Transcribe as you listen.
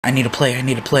I need to play, I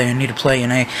need to play, I need to play,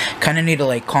 and I kind of need to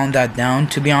like calm that down,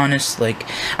 to be honest. Like,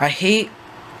 I hate,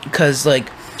 because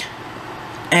like,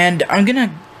 and I'm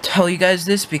gonna tell you guys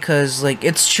this because like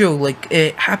it's true, like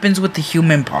it happens with the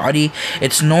human body.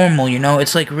 It's normal, you know,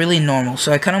 it's like really normal.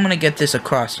 So I kind of want to get this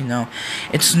across, you know.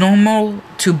 It's normal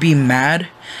to be mad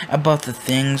about the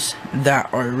things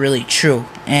that are really true,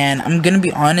 and I'm gonna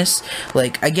be honest,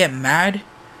 like I get mad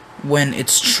when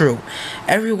it's true.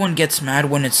 Everyone gets mad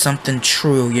when it's something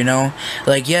true, you know?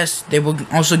 Like, yes, they will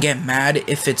also get mad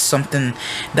if it's something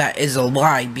that is a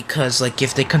lie, because, like,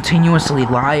 if they continuously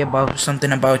lie about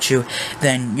something about you,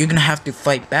 then you're gonna have to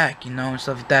fight back, you know, and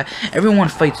stuff like that. Everyone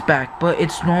fights back, but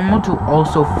it's normal to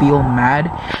also feel mad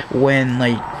when,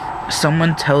 like,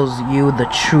 someone tells you the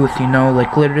truth, you know?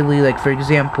 Like, literally, like, for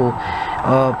example,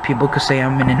 people could say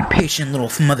I'm an impatient little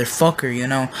motherfucker, you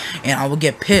know? And I would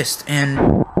get pissed,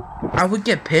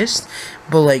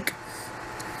 but like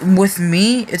with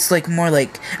me it's like more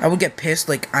like I would get pissed,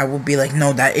 like I would be like,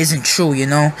 no, that isn't true, you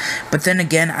know. But then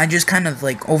again, I just kind of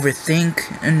like overthink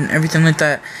and everything like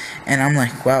that, and I'm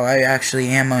like, wow, I actually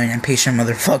am an impatient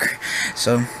motherfucker.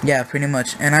 So yeah, pretty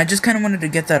much. And I just kind of wanted to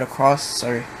get that across.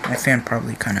 Sorry, my fan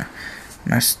probably kind of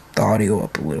messed the audio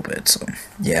up a little bit, so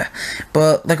yeah.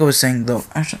 But like I was saying though,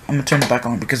 actually, I'm gonna turn it back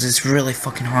on because it's really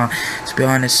fucking hot, to be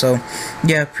honest. So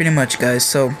yeah, pretty much, guys.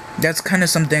 So that's kind of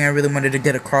something I really wanted to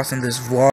get across in this vlog.